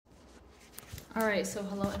All right, so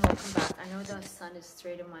hello and welcome back. I know the sun is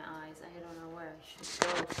straight in my eyes. I don't know where I should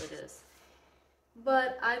go for this.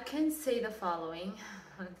 But I can say the following.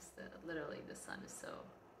 Literally, the sun is so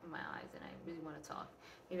in my eyes and I really want to talk.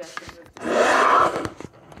 Maybe I should move this.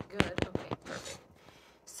 Good, okay, perfect.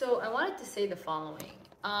 So I wanted to say the following.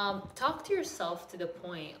 Talk to yourself to the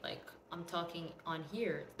point, like I'm talking on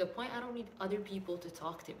here, to the point I don't need other people to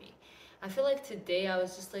talk to me. I feel like today I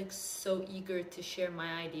was just like so eager to share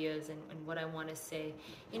my ideas and what I want to say.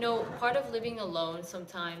 You know, part of living alone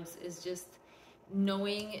sometimes is just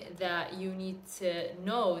knowing that you need to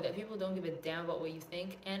know that people don't give a damn about what you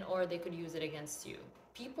think and or they could use it against you.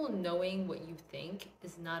 People knowing what you think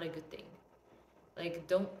is not a good thing. Like,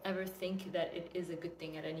 don't ever think that it is a good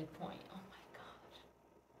thing at any point. Oh my god,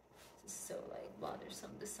 this is so like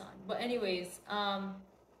bothersome, the sun. But anyways,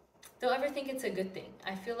 don't ever think it's a good thing.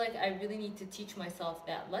 I feel like I really need to teach myself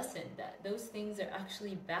that lesson, that those things are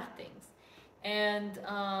actually bad things. And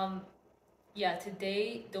yeah,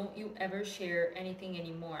 today, don't you ever share anything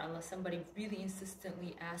anymore unless somebody really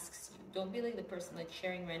insistently asks you. Don't be like the person like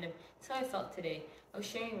sharing random. That's how I felt today. I was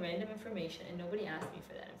sharing random information and nobody asked me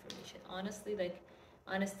for that information. Honestly, like,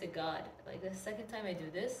 honest to God, like the second time I do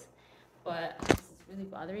this, but this is really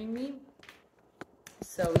bothering me.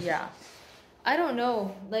 So yeah, I don't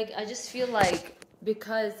know. Like, I just feel like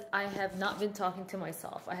because I have not been talking to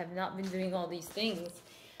myself, I have not been doing all these things,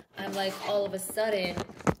 I'm like all of a sudden,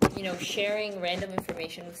 you know, sharing random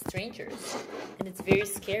information with strangers. And it's very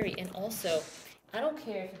scary. And also, I don't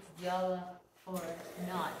care if it's Diala or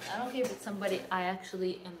not. I don't care if it's somebody I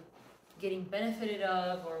actually am getting benefited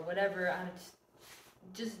of or whatever. I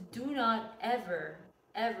just do not ever,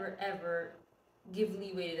 ever, ever give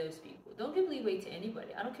leeway to those people. Don't give leeway to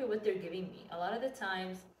anybody. I don't care what they're giving me. A lot of the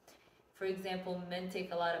times, for example, men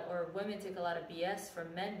take a lot of, or women take a lot of BS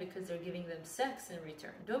from men because they're giving them sex in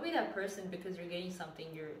return. Don't be that person because you're getting something,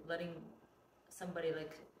 you're letting somebody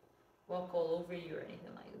like walk all over you or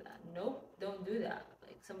anything like that. Nope, don't do that.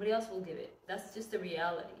 Like somebody else will give it. That's just the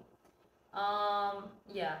reality.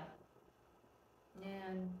 Yeah.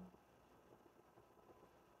 And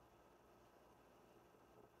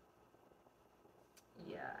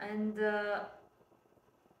yeah, and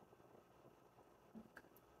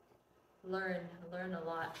learn a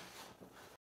lot.